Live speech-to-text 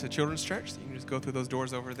to Children's Church. So you can just go through those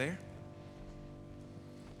doors over there.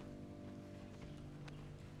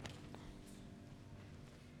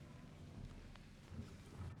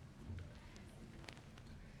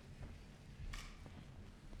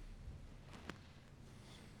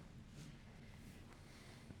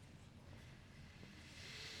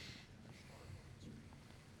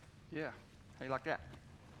 Yeah, how you like that?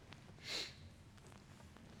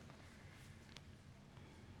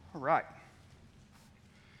 All right.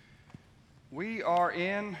 We are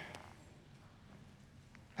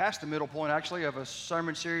past the middle point, actually, of a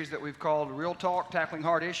sermon series that we've called Real Talk, Tackling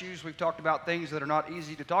Hard Issues. We've talked about things that are not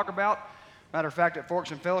easy to talk about. Matter of fact, at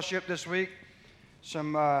Forks and Fellowship this week,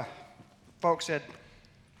 some folks said,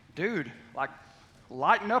 dude,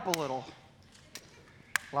 lighten up a little.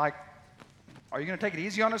 Are you going to take it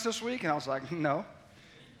easy on us this week? And I was like, no,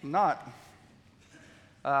 I'm not.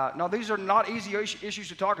 No, these are not easy issues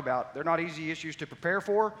to talk about. They're not easy issues to prepare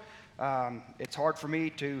for. It's hard for me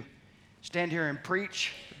to stand here and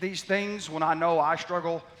preach these things when I know I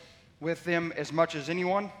struggle with them as much as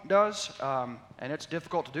anyone does. And it's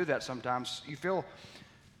difficult to do that sometimes.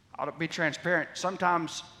 I'll be transparent.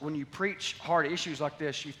 Sometimes when you preach hard issues like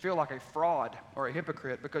this, you feel like a fraud or a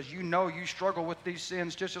hypocrite because you know you struggle with these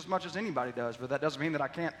sins just as much as anybody does. But that doesn't mean that I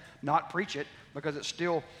can't not preach it because it's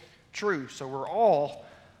still true. So we're all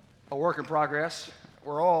a work in progress.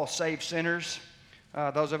 We're all saved sinners.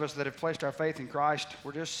 Those of us that have placed our faith in Christ,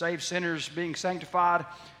 we're just saved sinners being sanctified,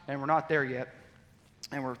 and we're not there yet.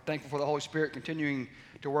 And we're thankful for the Holy Spirit continuing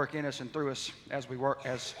to work in us and through us as we work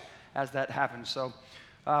as that happens. So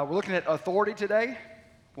we're looking at authority today.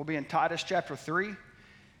 We'll be in Titus chapter 3,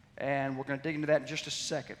 and we're going to dig into that in just a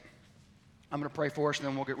second. I'm going to pray for us, and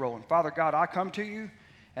then we'll get rolling. Father God, I come to you,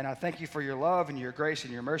 and I thank you for your love and your grace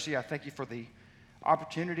and your mercy. I thank you for the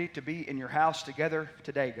opportunity to be in your house together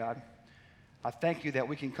today, God. I thank you that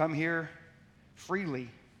we can come here freely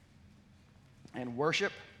and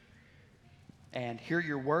worship and hear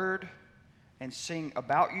your word and sing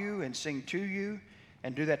about you and sing to you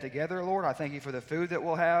and do that together, Lord. I thank you for the food that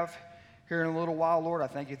we'll have here in a little while, Lord. I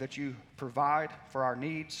thank you that you provide for our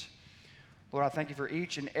needs. Lord, I thank you for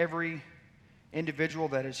each and every individual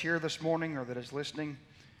that is here this morning or that is listening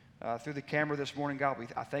through the camera this morning, God.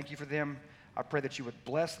 I thank you for them. I pray that you would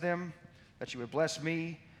bless them, that you would bless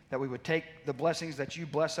me, that we would take the blessings that you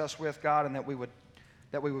bless us with, God, and that we would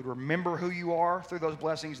remember who you are through those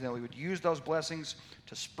blessings, and that we would use those blessings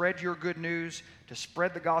to spread your good news, to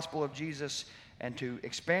spread the gospel of Jesus, and to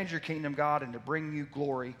expand your kingdom, God, and to bring you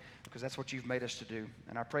glory, because that's what you've made us to do.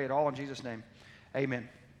 And I pray it all in Jesus' name. Amen.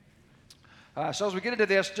 So as we get into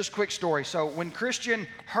this, just a quick story. So when Christian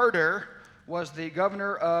Herter was the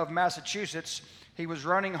governor of Massachusetts, he was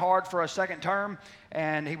running hard for a second term,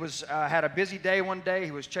 and he had a busy day one day.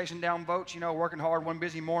 He was chasing down votes, working hard one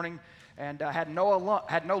busy morning, and had no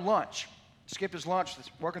lunch. Skipped his lunch,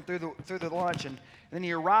 working through the lunch, and then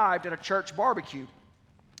he arrived at a church barbecue.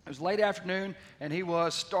 It was late afternoon, and he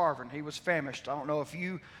was starving. He was famished. I don't know if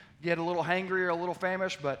you get a little hangry or a little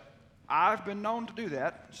famished, but I've been known to do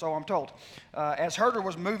that, so I'm told. As Herter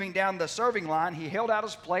was moving down the serving line, he held out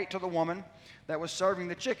his plate to the woman that was serving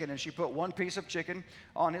the chicken, and she put one piece of chicken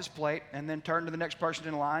on his plate and then turned to the next person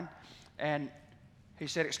in line, and he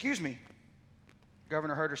said, "Excuse me."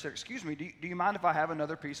 Governor Herter said, "Excuse me, do you mind if I have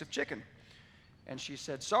another piece of chicken?" And she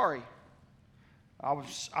said, "Sorry,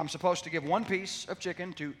 I'm supposed to give one piece of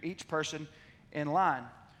chicken to each person in line."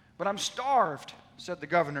 "But I'm starved," said the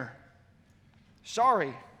governor.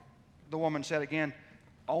 "Sorry," the woman said again,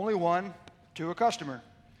 "only one to a customer."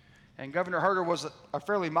 And Governor Herter was a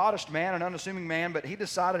fairly modest man, an unassuming man, but he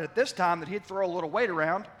decided at this time that he'd throw a little weight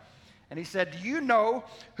around, and he said, "Do you know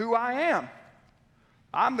who I am?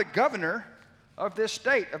 I'm the governor of this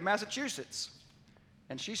state of Massachusetts."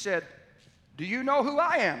 And she said, "Do you know who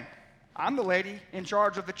I am? I'm the lady in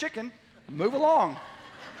charge of the chicken. Move along,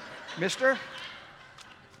 mister."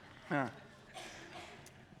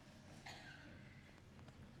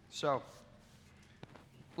 So,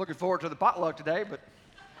 looking forward to the potluck today, but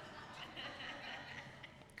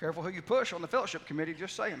careful who you push on the fellowship committee,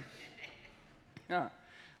 just saying.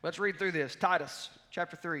 Let's read through this. Titus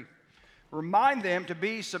chapter 3. "Remind them to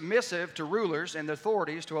be submissive to rulers and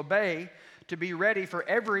authorities, to obey, to be ready for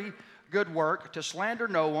every good work, to slander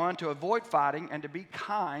no one, to avoid fighting, and to be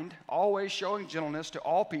kind, always showing gentleness to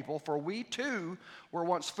all people. For we too were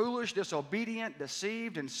once foolish, disobedient,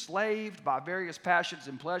 deceived, enslaved by various passions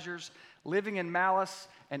and pleasures, living in malice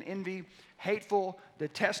and envy, hateful,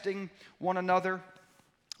 detesting one another.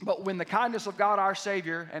 But when the kindness of God our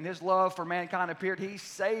Savior and his love for mankind appeared, he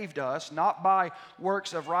saved us, not by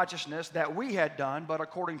works of righteousness that we had done, but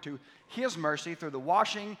according to his mercy through the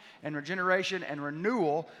washing and regeneration and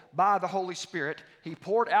renewal by the Holy Spirit. He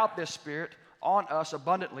poured out this Spirit on us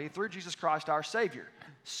abundantly through Jesus Christ our Savior,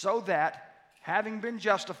 so that, having been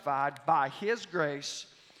justified by his grace,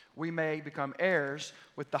 we may become heirs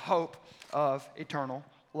with the hope of eternal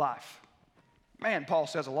life. Man, Paul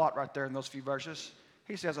says a lot right there in those few verses.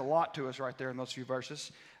 He says a lot to us right there in those few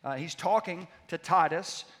verses. He's talking to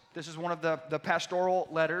Titus. This is one of the pastoral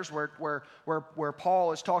letters where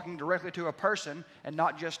Paul is talking directly to a person and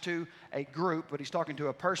not just to a group, but he's talking to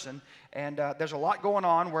a person. And there's a lot going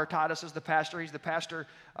on where Titus is the pastor. He's the pastor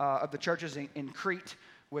of the churches in Crete,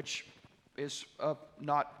 which is a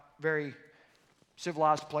not very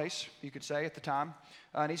civilized place, you could say, at the time.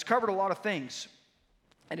 And he's covered a lot of things.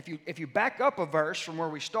 And if you back up a verse from where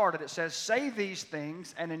we started, it says, "Say these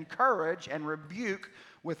things and encourage and rebuke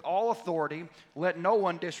with all authority. Let no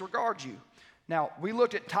one disregard you." Now, we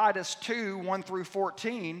looked at Titus 2, 1 through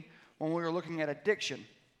 14 when we were looking at addiction.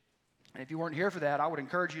 And if you weren't here for that, I would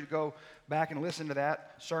encourage you to go back and listen to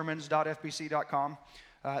that, sermons.fbc.com.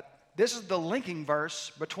 This is the linking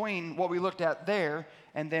verse between what we looked at there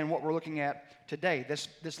and then what we're looking at today. This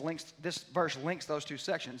verse links those two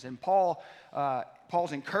sections. And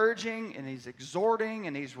Paul's encouraging and he's exhorting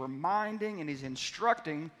and he's reminding and he's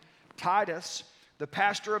instructing Titus, the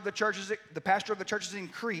pastor of the churches in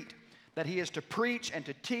Crete, that he is to preach and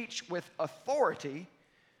to teach with authority,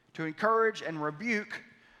 to encourage and rebuke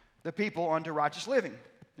the people unto righteous living.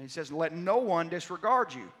 And he says, "Let no one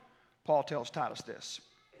disregard you." Paul tells Titus this.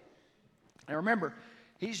 And remember,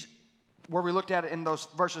 where we looked at it in those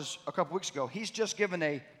verses a couple weeks ago, he's just given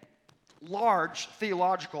a large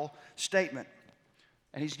theological statement.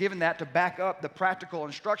 And he's given that to back up the practical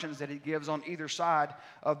instructions that he gives on either side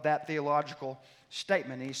of that theological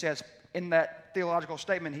statement. And he says, in that theological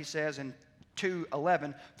statement, he says in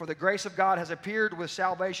 2:11, "For the grace of God has appeared with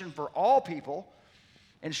salvation for all people,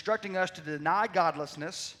 instructing us to deny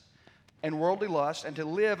godlessness and worldly lust, and to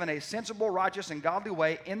live in a sensible, righteous, and godly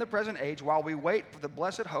way in the present age, while we wait for the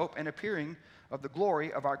blessed hope and appearing of the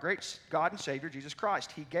glory of our great God and Savior, Jesus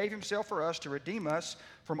Christ. He gave himself for us to redeem us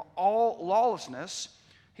from all lawlessness."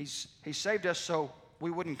 He saved us so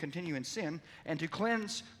we wouldn't continue in sin, "and to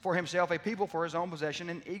cleanse for himself a people for his own possession,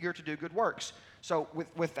 and eager to do good works." So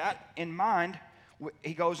with that in mind,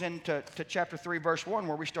 he goes into chapter 3, verse 1,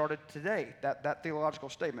 where we started today, that theological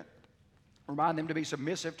statement. Remind them to be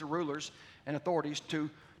submissive to rulers and authorities, to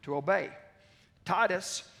obey.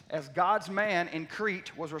 Titus, as God's man in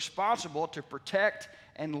Crete, was responsible to protect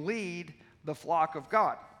and lead the flock of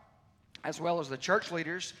God, as well as the church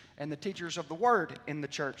leaders and the teachers of the word in the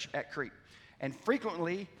church at Crete. And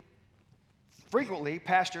frequently,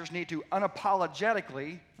 pastors need to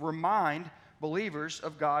unapologetically remind believers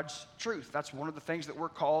of God's truth. That's one of the things that we're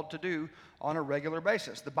called to do on a regular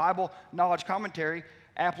basis. The Bible Knowledge Commentary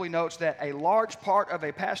aptly notes that a large part of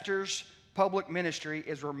a pastor's public ministry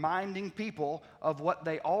is reminding people of what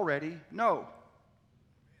they already know.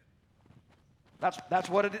 That's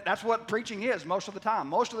what preaching is most of the time.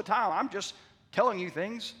 Most of the time, I'm just telling you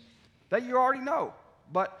things that you already know.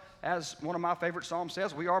 But as one of my favorite psalms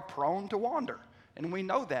says, we are prone to wander. And we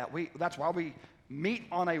know that. That's why we meet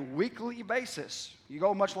on a weekly basis. You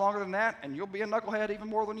go much longer than that, and you'll be a knucklehead even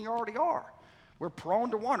more than you already are. We're prone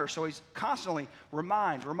to wander, so he's constantly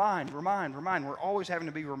remind. We're always having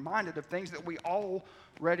to be reminded of things that we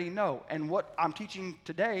already know. And what I'm teaching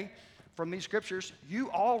today from these scriptures, you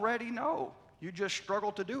already know. You just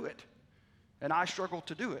struggle to do it. And I struggle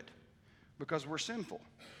to do it because we're sinful.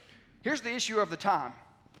 Here's the issue of the time,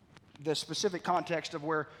 the specific context of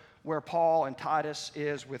where Paul and Titus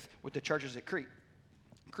is with the churches at Crete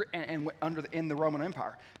and in the Roman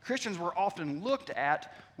Empire. Christians were often looked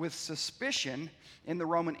at with suspicion in the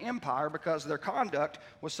Roman Empire because their conduct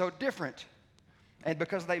was so different and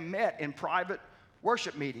because they met in private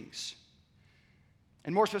worship meetings.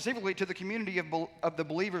 And more specifically to the community of the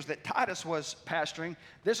believers that Titus was pastoring,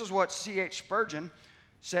 this is what C.H. Spurgeon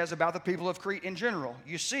says about the people of Crete in general.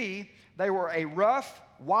 "You see, they were a rough,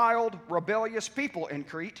 wild, rebellious people in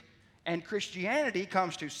Crete, and Christianity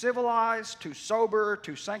comes to civilize, to sober,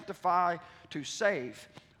 to sanctify, to save."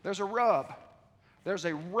 There's a rub. There's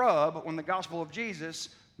a rub when the gospel of Jesus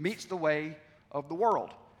meets the way of the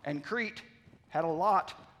world. And Crete had a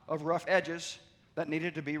lot of rough edges that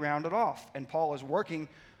needed to be rounded off. And Paul is working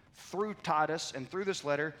through Titus and through this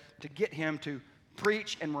letter to get him to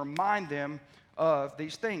preach and remind them of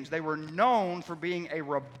these things. They were known for being a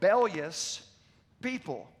rebellious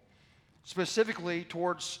people. specifically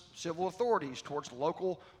towards civil authorities, towards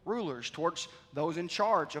local rulers, towards those in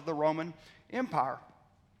charge of the Roman Empire.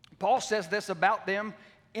 Paul says this about them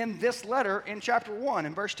in this letter in chapter 1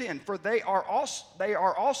 and verse 10. For there are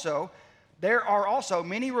also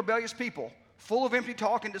many rebellious people, full of empty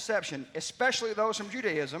talk and deception, especially those from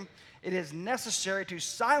Judaism. It is necessary to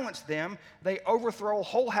silence them. They overthrow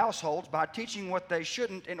whole households by teaching what they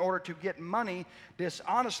shouldn't in order to get money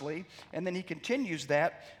dishonestly. And then he continues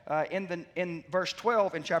that in verse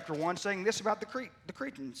 12 in chapter 1, saying this about the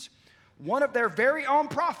Cretans. One of their very own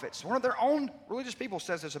prophets, one of their own religious people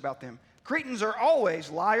says this about them. Cretans are always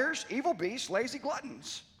liars, evil beasts, lazy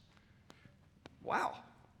gluttons. Wow.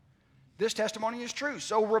 This testimony is true.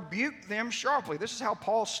 So rebuke them sharply. This is how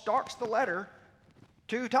Paul starts the letter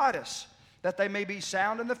to Titus, that they may be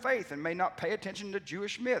sound in the faith and may not pay attention to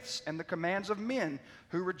Jewish myths and the commands of men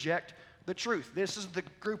who reject the truth. This is the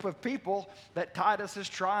group of people that Titus is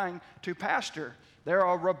trying to pastor. They're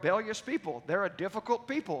a rebellious people. They're a difficult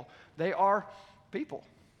people. They are people.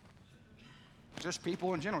 Just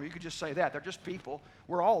people in general. You could just say that. They're just people.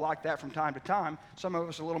 We're all like that from time to time. Some of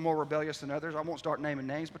us are a little more rebellious than others. I won't start naming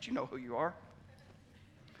names, but you know who you are.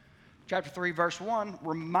 Chapter 3, verse 1,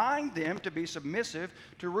 remind them to be submissive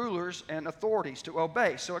to rulers and authorities, to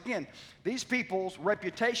obey. So again, these people's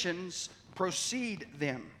reputations precede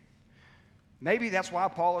them. Maybe that's why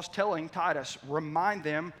Paul is telling Titus, remind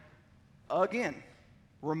them again.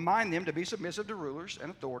 Remind them to be submissive to rulers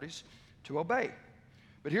and authorities, to obey.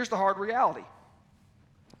 But here's the hard reality.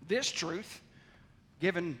 This truth,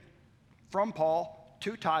 given from Paul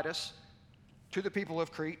to Titus, to the people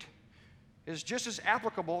of Crete, is just as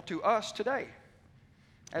applicable to us today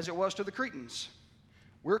as it was to the Cretans.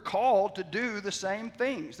 We're called to do the same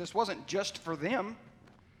things. This wasn't just for them.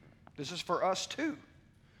 This is for us too.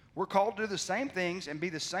 We're called to do the same things and be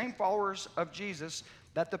the same followers of Jesus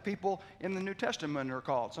that the people in the New Testament are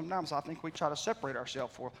called. Sometimes I think we try to separate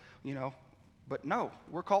ourselves but no,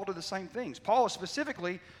 we're called to the same things. Paul is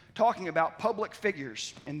specifically talking about public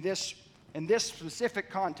figures in this specific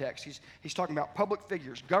context. He's talking about public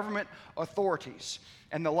figures, government authorities,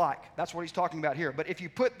 and the like. That's what he's talking about here. But if you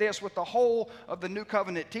put this with the whole of the New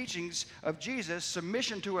Covenant teachings of Jesus,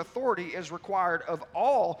 submission to authority is required of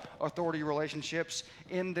all authority relationships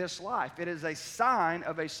in this life. It is a sign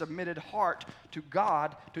of a submitted heart to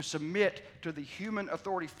God to submit to the human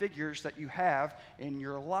authority figures that you have in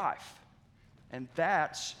your life. And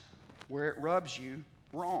that's where it rubs you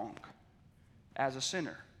wrong as a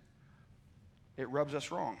sinner. It rubs us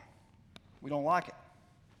wrong. We don't like it.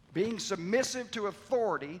 Being submissive to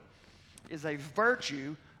authority is a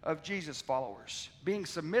virtue of Jesus followers. Being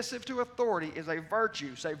submissive to authority is a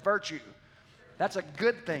virtue. Say virtue. That's a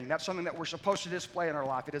good thing. That's something that we're supposed to display in our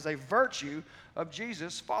life. It is a virtue of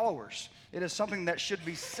Jesus followers. It is something that should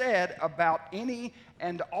be said about any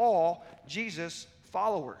and all Jesus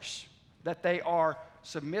followers, that they are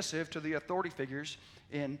submissive to the authority figures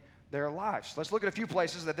in their lives. Let's look at a few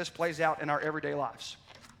places that this plays out in our everyday lives.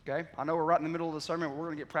 Okay? I know we're right in the middle of the sermon, but we're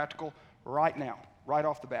going to get practical right now, right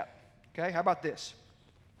off the bat. Okay? How about this?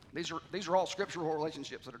 These are all scriptural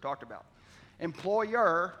relationships that are talked about.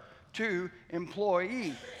 Employer to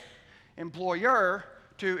employee. Employer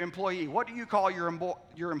to employee. What do you call your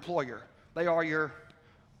employer? They are your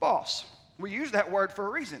boss. We use that word for a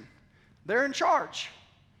reason. They're in charge.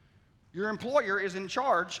 Your employer is in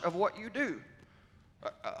charge of what you do.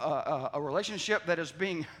 A relationship that is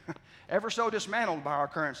being ever so dismantled by our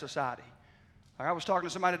current society. I was talking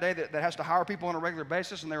to somebody today that has to hire people on a regular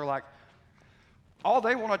basis, and they were like, all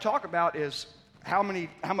they want to talk about is how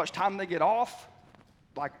much time they get off,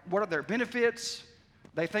 like what are their benefits.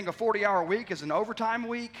 They think a 40-hour week is an overtime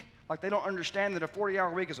week. Like they don't understand that a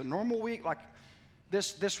 40-hour week is a normal week. Like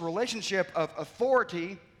this relationship of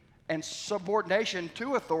authority and subordination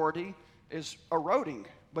to authority is eroding.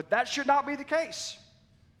 But that should not be the case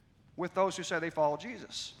with those who say they follow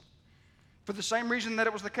Jesus. For the same reason that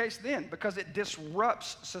it was the case then, because it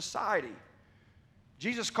disrupts society.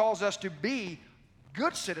 Jesus calls us to be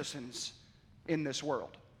good citizens in this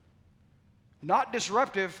world, not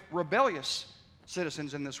disruptive, rebellious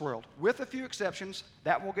citizens in this world, with a few exceptions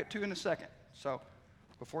that we'll get to in a second. So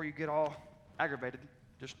before you get all aggravated,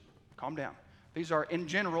 just calm down. These are in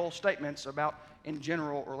general statements about in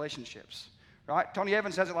general relationships. Right? Tony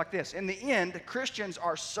Evans says it like this: in the end, Christians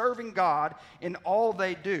are serving God in all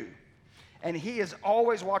they do, and He is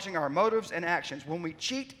always watching our motives and actions. When we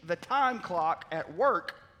cheat the time clock at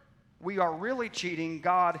work, we are really cheating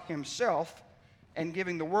God Himself and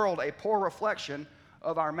giving the world a poor reflection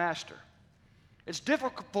of our Master. It's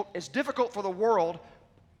difficult for the world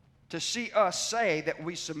to see us say that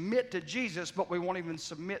we submit to Jesus, but we won't even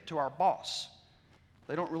submit to our boss.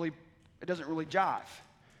 It doesn't really jive.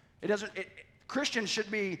 Christians should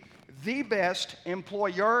be the best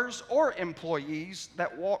employers or employees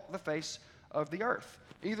that walk the face of the earth.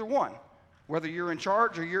 Either one. Whether you're in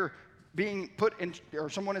charge or you're being put in, or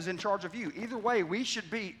someone is in charge of you. Either way, we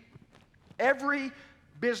should be, every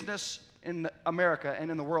business in America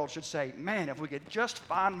and in the world should say, man, if we could just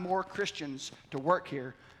find more Christians to work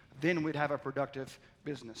here, then we'd have a productive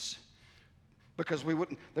business. Because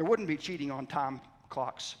there wouldn't be cheating on time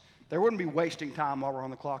clocks. There wouldn't be wasting time while we're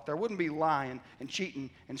on the clock. There wouldn't be lying and cheating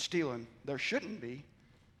and stealing. There shouldn't be,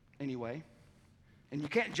 anyway. And you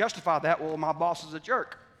can't justify that, well, my boss is a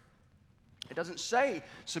jerk. It doesn't say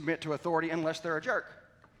submit to authority unless they're a jerk.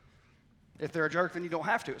 If they're a jerk, then you don't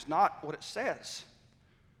have to. It's not what it says.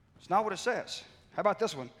 It's not what it says. How about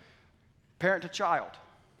this one? Parent to child.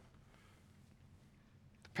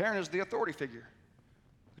 The parent is the authority figure.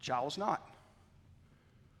 The child is not.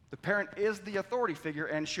 The parent is the authority figure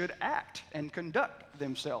and should act and conduct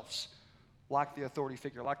themselves like the authority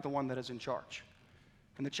figure, like the one that is in charge.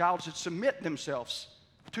 And the child should submit themselves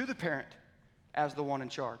to the parent as the one in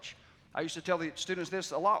charge. I used to tell the students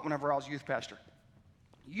this a lot whenever I was youth pastor.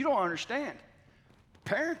 You don't understand.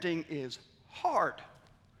 Parenting is hard.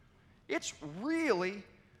 It's really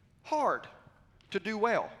hard to do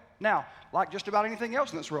well. Now, like just about anything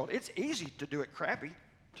else in this world, it's easy to do it crappy,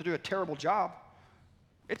 to do a terrible job.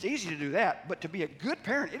 It's easy to do that, but to be a good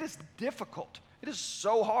parent, it is difficult. It is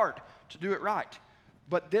so hard to do it right.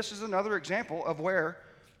 But this is another example of where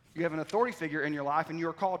you have an authority figure in your life and you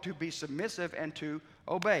are called to be submissive and to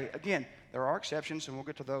obey. Again, there are exceptions, and we'll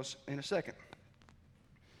get to those in a second.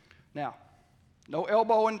 Now, no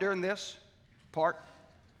elbowing during this part.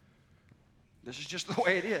 This is just the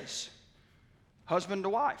way it is. Husband to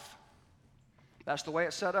wife. That's the way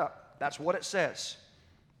it's set up. That's what it says.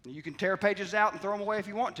 You can tear pages out and throw them away if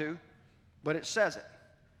you want to, but it says it.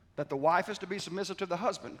 That the wife is to be submissive to the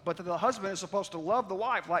husband, but that the husband is supposed to love the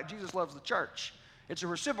wife like Jesus loves the church. It's a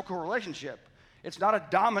reciprocal relationship. It's not a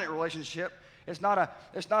dominant relationship. It's not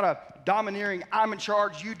a domineering, I'm in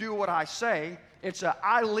charge, you do what I say. It's a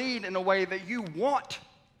I lead in a way that you want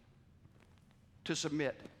to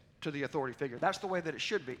submit to the authority figure. That's the way that it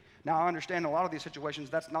should be. Now, I understand in a lot of these situations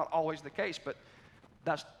that's not always the case, but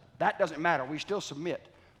that doesn't matter. We still submit.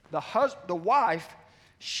 The wife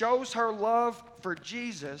shows her love for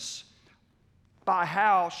Jesus by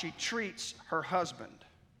how she treats her husband.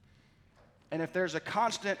 And if there's a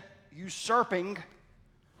constant usurping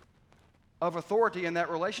of authority in that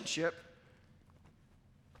relationship,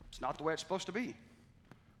 it's not the way it's supposed to be.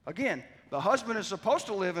 Again, the husband is supposed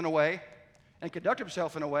to live in a way and conduct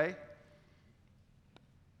himself in a way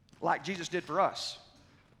like Jesus did for us.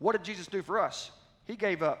 What did Jesus do for us? He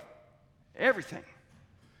gave up everything.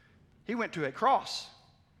 He went to a cross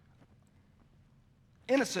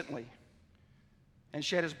innocently and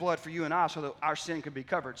shed his blood for you and I so that our sin could be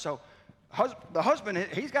covered. So the husband,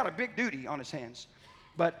 he's got a big duty on his hands.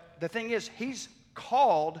 But the thing is, he's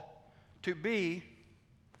called to be,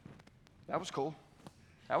 that was cool.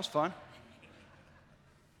 That was fun.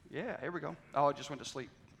 Yeah, here we go. Oh, I just went to sleep.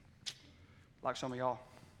 Like some of y'all.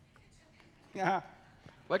 Yeah.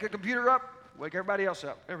 Wake the computer up, wake everybody else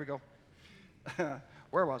up. There we go.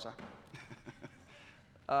 Where was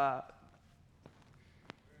I?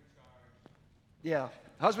 Yeah.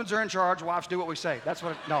 Husbands are in charge, wives do what we say. That's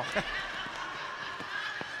what no.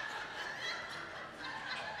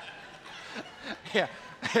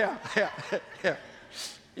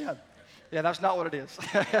 Yeah, that's not what it is.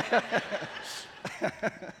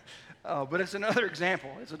 But it's another example.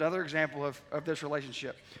 It's another example of this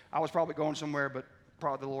relationship. I was probably going somewhere, but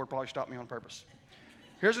the Lord probably stopped me on purpose.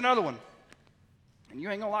 Here's another one. And you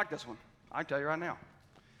ain't going to like this one. I can tell you right now.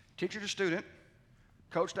 Teacher to student,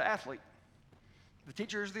 coach to athlete. The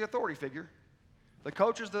teacher is the authority figure. The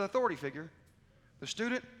coach is the authority figure. The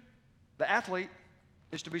student, the athlete,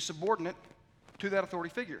 is to be subordinate to that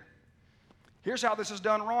authority figure. Here's how this is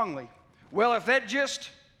done wrongly. Well,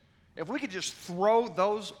 if we could just throw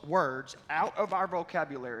those words out of our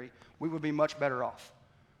vocabulary, we would be much better off.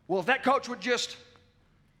 Well, if that coach would just,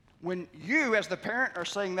 when you as the parent are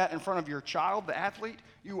saying that in front of your child, the athlete,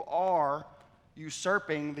 you are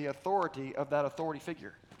usurping the authority of that authority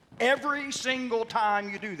figure. Every single time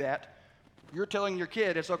you do that, you're telling your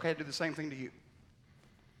kid it's okay to do the same thing to you.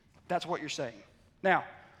 That's what you're saying. Now,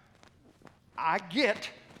 I get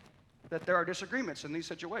that there are disagreements in these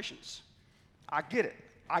situations. I get it.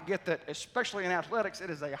 I get that, especially in athletics, it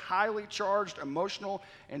is a highly charged emotional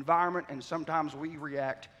environment, and sometimes we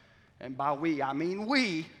react, and by we, I mean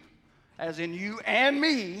we, as in you and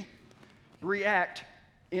me, react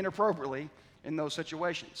inappropriately in those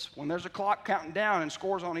situations. When there's a clock counting down and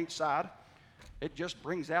scores on each side, it just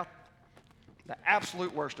brings out the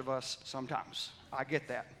absolute worst of us sometimes. I get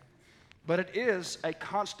that. But it is a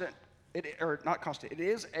constant, it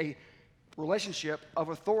is a relationship of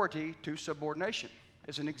authority to subordination.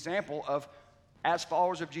 It's an example of, as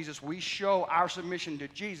followers of Jesus, we show our submission to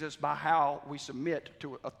Jesus by how we submit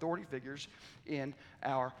to authority figures in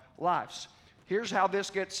our lives. Here's how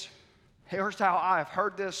I've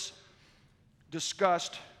heard this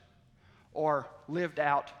discussed or lived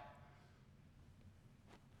out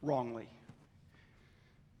wrongly.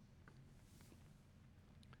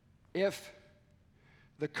 If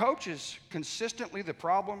the coach is consistently the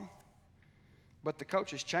problem, but the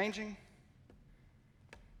coach is changing,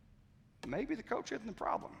 maybe the coach isn't the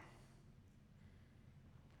problem.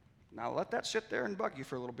 Now let that sit there and bug you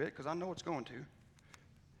for a little bit, because I know it's going to.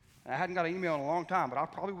 I hadn't got an email in a long time, but I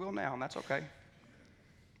probably will now, and that's okay.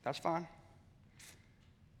 That's fine.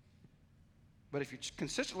 But if you're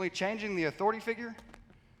consistently changing the authority figure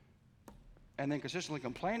and then consistently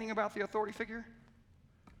complaining about the authority figure,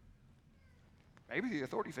 maybe the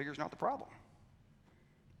authority figure is not the problem.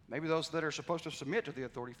 Maybe those that are supposed to submit to the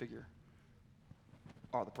authority figure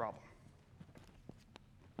are the problem.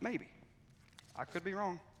 Maybe. I could be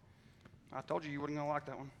wrong. I told you wasn't going to like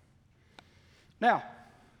that one. Now,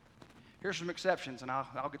 here's some exceptions, and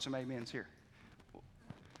I'll get some amens here.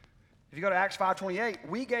 If you go to Acts 5:28,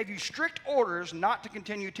 we gave you strict orders not to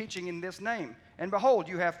continue teaching in this name. And behold,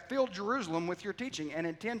 you have filled Jerusalem with your teaching and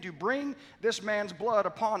intend to bring this man's blood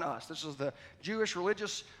upon us. This is the Jewish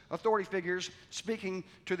religious authority figures speaking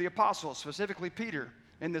to the apostles, specifically Peter,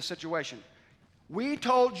 in this situation. We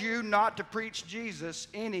told you not to preach Jesus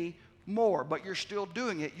anymore, but you're still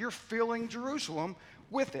doing it. You're filling Jerusalem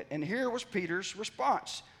with it. And here was Peter's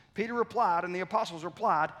response. Peter replied, and the apostles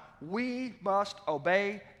replied, we must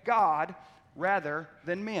obey God rather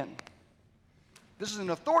than men. This is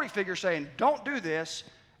an authority figure saying, don't do this,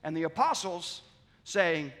 and the apostles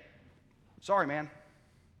saying, sorry, man,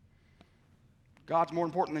 God's more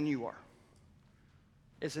important than you are.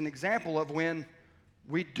 It's an example of when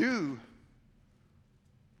we do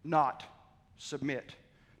not submit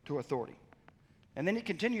to authority. And then he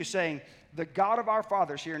continues saying, the God of our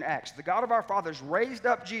fathers, here in Acts, the God of our fathers raised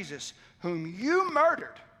up Jesus, whom you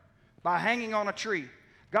murdered by hanging on a tree.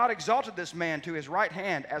 God exalted this man to his right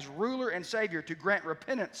hand as ruler and savior to grant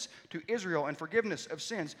repentance to Israel and forgiveness of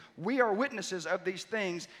sins. We are witnesses of these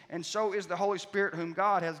things, and so is the Holy Spirit whom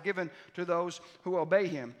God has given to those who obey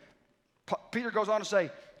him. Peter goes on to say,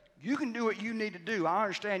 you can do what you need to do. I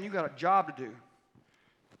understand you got a job to do.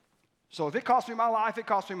 So if it costs me my life, it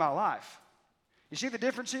costs me my life. You see the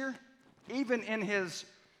difference here? Even in his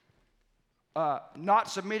not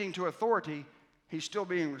submitting to authority, he's still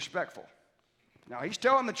being respectful. Now, he's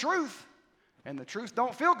telling the truth, and the truth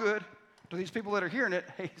don't feel good to these people that are hearing it.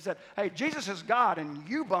 He said, hey, Jesus is God, and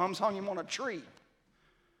you bums hung him on a tree.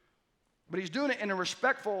 But he's doing it in a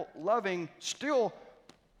respectful, loving, still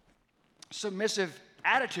submissive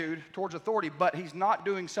attitude towards authority, but he's not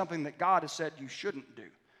doing something that God has said you shouldn't do.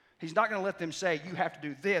 He's not going to let them say you have to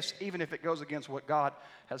do this, even if it goes against what God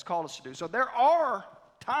has called us to do. So there are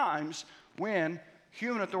times when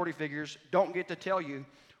human authority figures don't get to tell you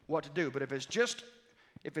what to do. But if it's just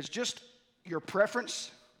your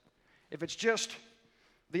preference, if it's just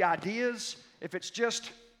the ideas, if it's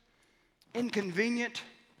just inconvenient,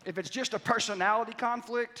 if it's just a personality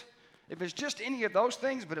conflict, if it's just any of those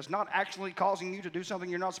things, but it's not actually causing you to do something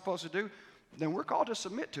you're not supposed to do, then we're called to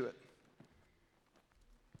submit to it.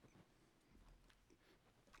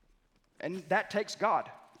 And that takes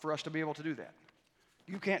God for us to be able to do that.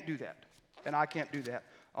 You can't do that, and I can't do that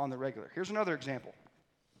on the regular. Here's another example.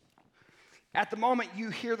 At the moment you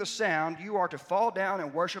hear the sound, you are to fall down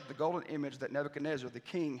and worship the golden image that Nebuchadnezzar the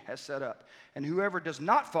king has set up. And whoever does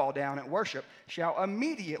not fall down and worship shall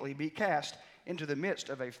immediately be cast into the midst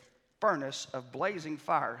of a furnace of blazing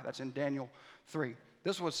fire. That's in Daniel 3.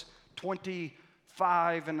 This was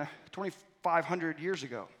 2,500 years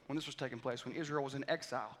ago when this was taking place, when Israel was in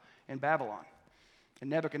exile in Babylon. And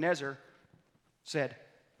Nebuchadnezzar said,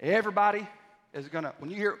 everybody is going to, when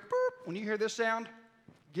you hear this sound,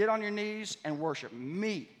 get on your knees and worship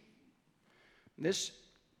me. And this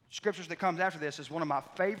scriptures that comes after this is one of my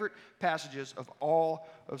favorite passages of all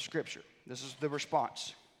of Scripture. This is the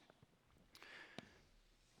response.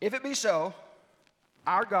 If it be so,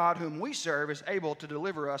 our God whom we serve is able to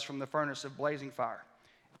deliver us from the furnace of blazing fire,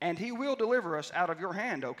 and he will deliver us out of your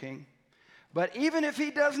hand, O king. But even if he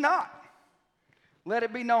does not, let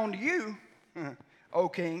it be known to you, O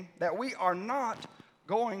king, that we are not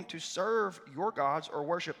going to serve your gods or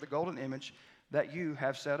worship the golden image that you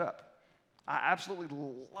have set up. I absolutely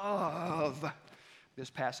love this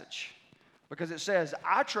passage because it says,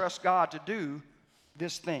 I trust God to do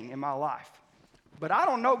this thing in my life. But I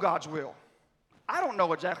don't know God's will. I don't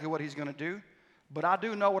know exactly what he's going to do, but I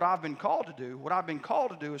do know what I've been called to do. What I've been called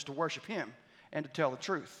to do is to worship him and to tell the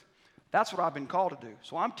truth. That's what I've been called to do.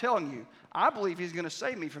 So I'm telling you, I believe he's going to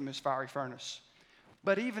save me from this fiery furnace.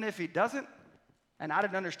 But even if he doesn't, and I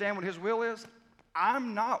didn't understand what his will is,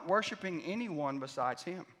 I'm not worshiping anyone besides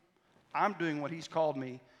him. I'm doing what he's called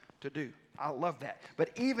me to do. I love that. But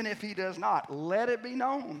even if he does not, let it be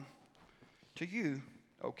known to you,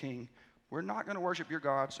 O king, we're not going to worship your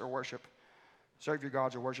gods or serve your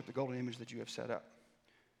gods or worship the golden image that you have set up.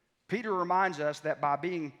 Peter reminds us that by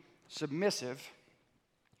being submissive,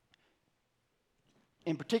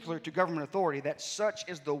 in particular to government authority, that such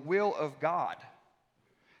is the will of God,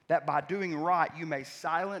 that by doing right you may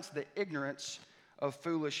silence the ignorance of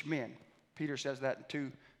foolish men. Peter says that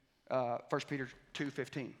in 1 Peter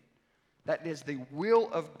 2:15. That is the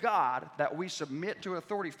will of God that we submit to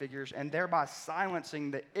authority figures and thereby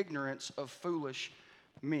silencing the ignorance of foolish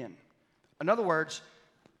men. In other words,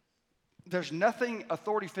 there's nothing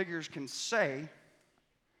authority figures can say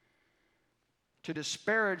to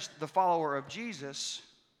disparage the follower of Jesus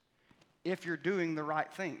if you're doing the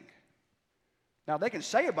right thing. Now, they can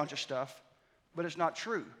say a bunch of stuff, but it's not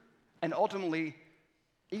true. And ultimately,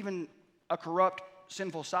 even a corrupt,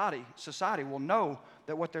 sinful society will know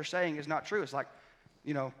that what they're saying is not true. It's like,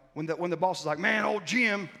 you know, when the boss is like, man, old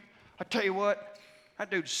Jim, I tell you what, that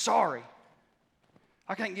dude's sorry.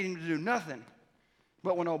 I can't get him to do nothing.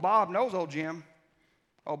 But when old Bob knows old Jim,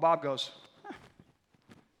 old Bob goes,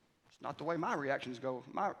 it's not the way my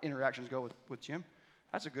interactions go with Jim.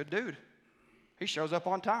 That's a good dude. He shows up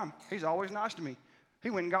on time. He's always nice to me. He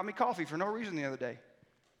went and got me coffee for no reason the other day.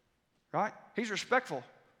 Right? He's respectful.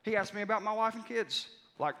 He asked me about my wife and kids.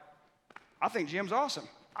 Like, I think Jim's awesome.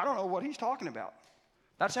 I don't know what he's talking about.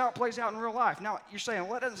 That's how it plays out in real life. Now, you're saying,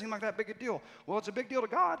 well, that doesn't seem like that big a deal. Well, it's a big deal to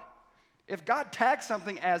God. If God tags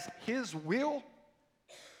something as his will,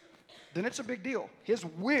 then it's a big deal. His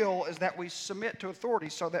will is that we submit to authority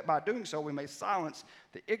so that by doing so we may silence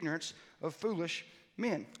the ignorance of foolish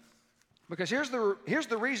men. Because here's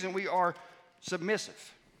the reason we are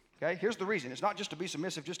submissive. Okay, here's the reason. It's not just to be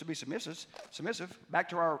submissive, just to be submissive. Back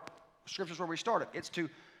to our scriptures where we started. It's to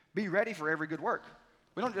be ready for every good work.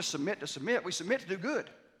 We don't just submit to submit. We submit to do good.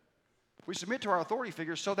 We submit to our authority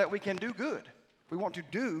figures so that we can do good. We want to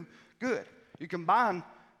do good. You combine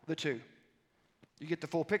the two, you get the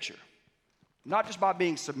full picture. Not just by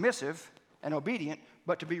being submissive and obedient,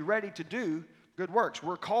 but to be ready to do good works.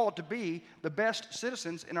 We're called to be the best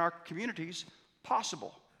citizens in our communities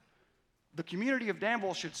possible. The community of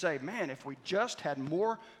Danville should say, man, if we just had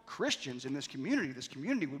more Christians in this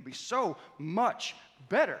community would be so much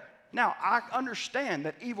better. Now, I understand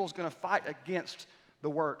that evil is going to fight against the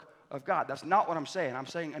work of God. That's not what I'm saying. I'm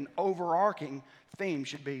saying an overarching theme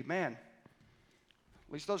should be, man,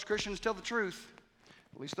 at least those Christians tell the truth.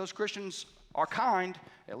 At least those Christians are kind.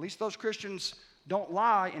 At least those Christians don't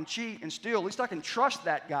lie and cheat and steal. At least I can trust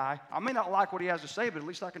that guy. I may not like what he has to say, but at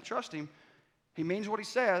least I can trust him. He means what he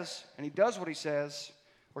says, and he does what he says,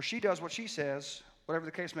 or she does what she says, whatever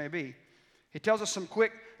the case may be. He tells us some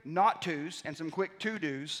quick not tos and some quick to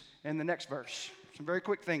dos in the next verse. Some very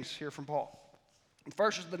quick things here from Paul. The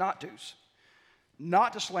first is the not tos.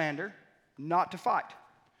 Not to slander, not to fight.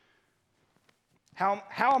 How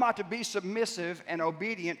am I to be submissive and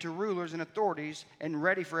obedient to rulers and authorities and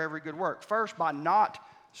ready for every good work? First, by not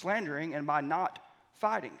slandering and by not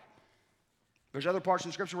fighting. There's other parts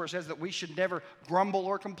in Scripture where it says that we should never grumble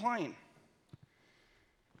or complain.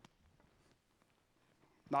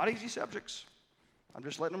 Not easy subjects. I'm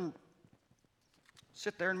just letting them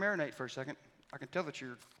sit there and marinate for a second. I can tell that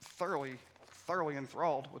you're thoroughly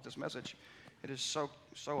enthralled with this message. It is so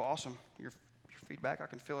awesome. Your feedback, I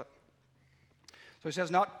can feel it. So he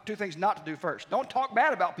says two things not to do first. Don't talk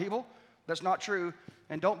bad about people. That's not true.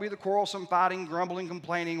 And don't be the quarrelsome, fighting, grumbling,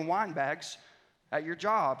 complaining winebags at your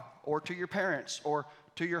job or to your parents or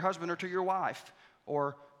to your husband or to your wife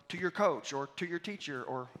or to your coach or to your teacher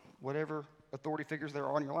or whatever authority figures there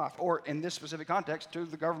are in your life, or in this specific context, to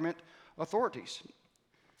the government authorities.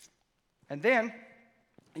 And then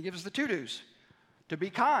he gives us the to-dos. To be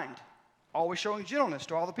kind, always showing gentleness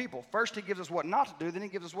to all the people. First he gives us what not to do, then he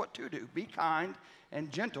gives us what to do. Be kind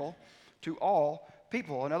and gentle to all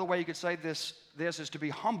people. Another way you could say this is to be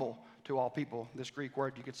humble to all people. This Greek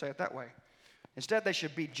word, you could say it that way. Instead, they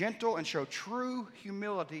should be gentle and show true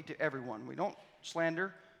humility to everyone. We don't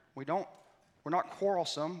slander. We're not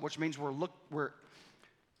quarrelsome, which means we're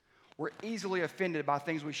We're easily offended by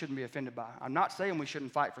things we shouldn't be offended by. I'm not saying we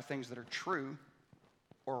shouldn't fight for things that are true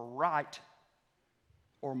or right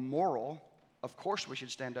or moral. Of course we should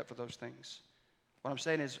stand up for those things. What I'm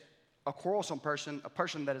saying is a quarrelsome person, a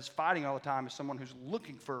person that is fighting all the time, is someone who's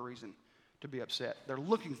looking for a reason to be upset. They're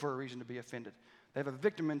looking for a reason to be offended. They have a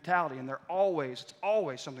victim mentality, and it's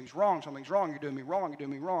always something's wrong, you're doing me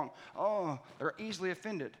wrong. Oh, they're easily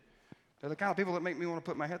offended. They're the kind of people that make me want to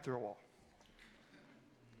put my head through a wall.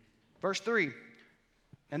 Verse 3,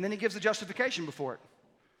 and then he gives the justification before it.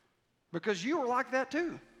 Because you were like that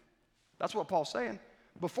too. That's what Paul's saying.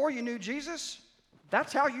 Before you knew Jesus,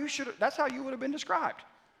 that's how you would have been described.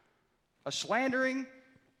 A slandering,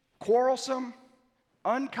 quarrelsome,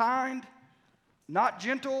 unkind, not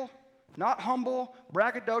gentle, not humble,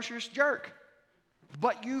 braggadocious jerk.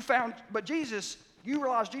 But Jesus, you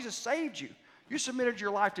realized Jesus saved you. You submitted your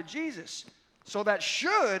life to Jesus. So that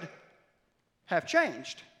should have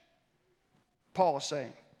changed, Paul is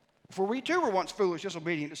saying. For we too were once foolish,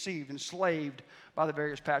 disobedient, deceived, enslaved by the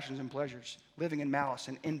various passions and pleasures, living in malice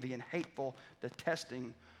and envy and hateful,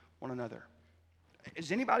 detesting one another.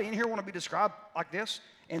 Does anybody in here want to be described like this?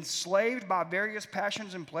 Enslaved by various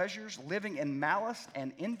passions and pleasures, living in malice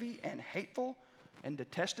and envy and hateful and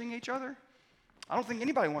detesting each other? I don't think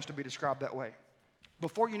anybody wants to be described that way.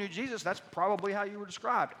 Before you knew Jesus, that's probably how you were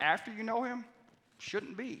described. After you know him,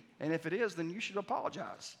 shouldn't be. And if it is, then you should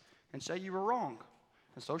apologize and say you were wrong.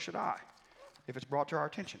 And so should I, if it's brought to our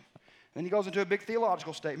attention. And then he goes into a big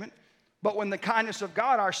theological statement. But when the kindness of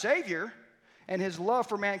God, our Savior, and his love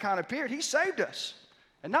for mankind appeared, he saved us.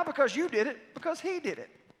 And not because you did it, because he did it.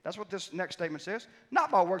 That's what this next statement says.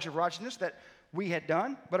 Not by works of righteousness that we had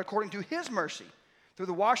done, but according to his mercy, through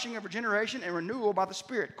the washing of regeneration and renewal by the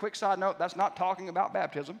Spirit. Quick side note, that's not talking about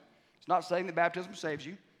baptism. It's not saying that baptism saves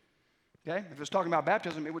you. Okay? If it's talking about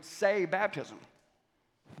baptism, it would say baptism.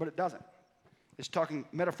 But it doesn't. It's talking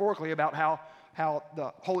metaphorically about how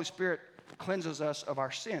the Holy Spirit cleanses us of our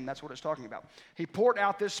sin. That's what it's talking about. He poured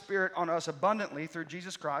out this Spirit on us abundantly through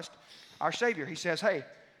Jesus Christ, our Savior. He says, hey,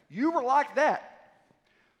 you were like that,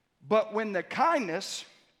 but when the kindness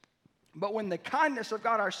of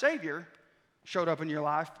God, our Savior, showed up in your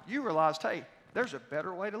life, you realized, hey, there's a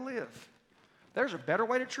better way to live. There's a better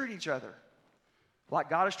way to treat each other, like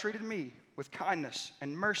God has treated me, with kindness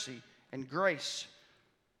and mercy and grace.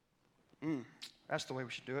 That's the way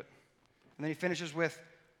we should do it. And then he finishes with,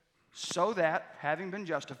 so that, having been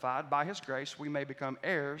justified by his grace, we may become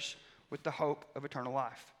heirs with the hope of eternal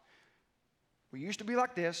life. We used to be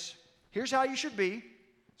like this. Here's how you should be: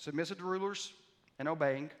 submissive to rulers and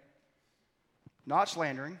obeying, not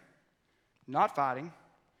slandering, not fighting,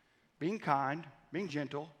 being kind, being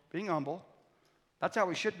gentle, being humble. That's how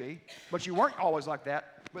we should be. But you weren't always like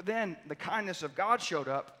that. But then the kindness of God showed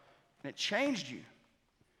up, and it changed you.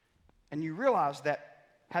 And you realize that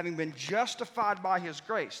having been justified by his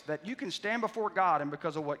grace, that you can stand before God, and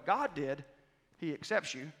because of what God did, he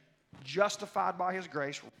accepts you, justified by his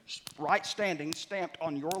grace, right standing, stamped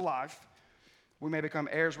on your life, we may become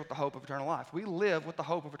heirs with the hope of eternal life. We live with the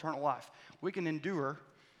hope of eternal life. We can endure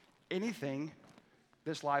anything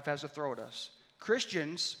this life has to throw at us.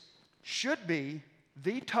 Christians should be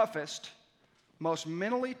the toughest, most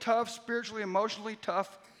mentally tough, spiritually, emotionally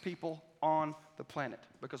tough people on the planet,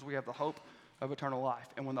 because we have the hope of eternal life.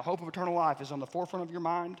 And when the hope of eternal life is on the forefront of your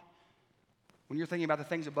mind, when you're thinking about the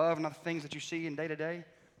things above and not the things that you see in day to day,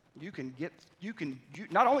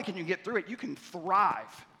 not only can you get through it, you can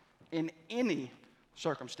thrive in any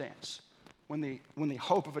circumstance when the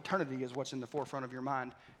hope of eternity is what's in the forefront of your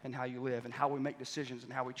mind, and how you live and how we make decisions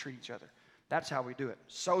and how we treat each other. That's how we do it.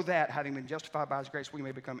 So that, having been justified by his grace, we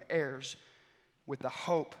may become heirs with the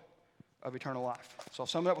hope of eternal life. So I'll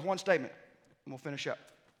sum it up with one statement, and we'll finish up.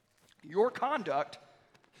 Your conduct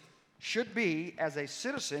should be as a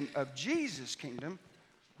citizen of Jesus' kingdom,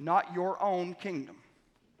 not your own kingdom.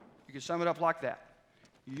 You can sum it up like that.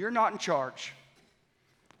 You're not in charge.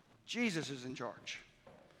 Jesus is in charge.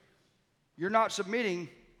 You're not submitting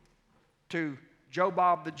to Joe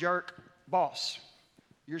Bob the jerk boss.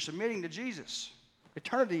 You're submitting to Jesus.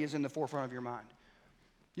 Eternity is in the forefront of your mind.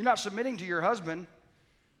 You're not submitting to your husband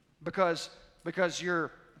because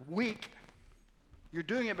you're weak. You're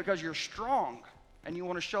doing it because you're strong and you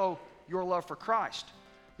want to show your love for Christ.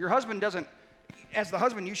 Your husband doesn't, as the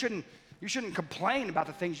husband, you shouldn't complain about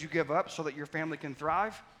the things you give up so that your family can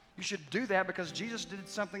thrive. You should do that because Jesus did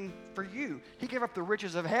something for you. He gave up the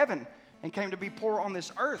riches of heaven and came to be poor on this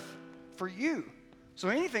earth for you. So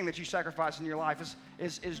anything that you sacrifice in your life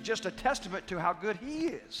is just a testament to how good he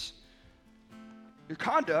is. Your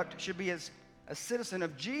conduct should be as a citizen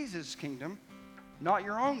of Jesus' kingdom, not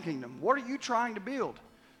your own kingdom. What are you trying to build?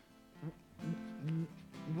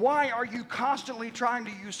 Why are you constantly trying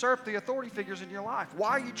to usurp the authority figures in your life? Why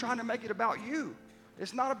are you trying to make it about you?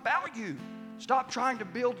 It's not about you. Stop trying to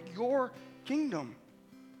build your kingdom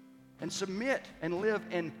and submit and live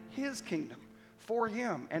in His kingdom for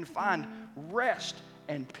Him and find rest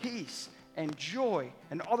and peace and joy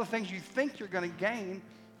and all the things you think you're going to gain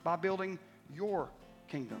by building your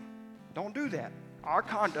kingdom. Don't do that. Our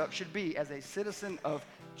conduct should be as a citizen of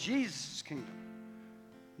Jesus' kingdom,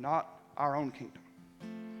 not our own kingdom.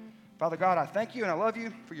 Father God, I thank you and I love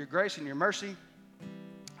you for your grace and your mercy.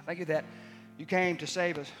 I thank you that you came to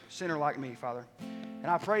save a sinner like me, Father. And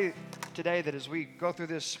I pray today that as we go through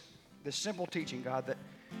this simple teaching, God, that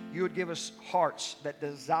you would give us hearts that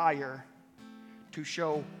desire to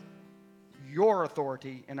show your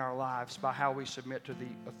authority in our lives by how we submit to the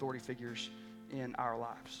authority figures in our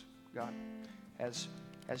lives. God, as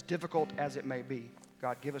difficult as it may be,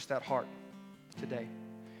 God, give us that heart today.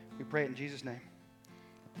 We pray it in Jesus' name.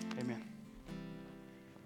 Amen.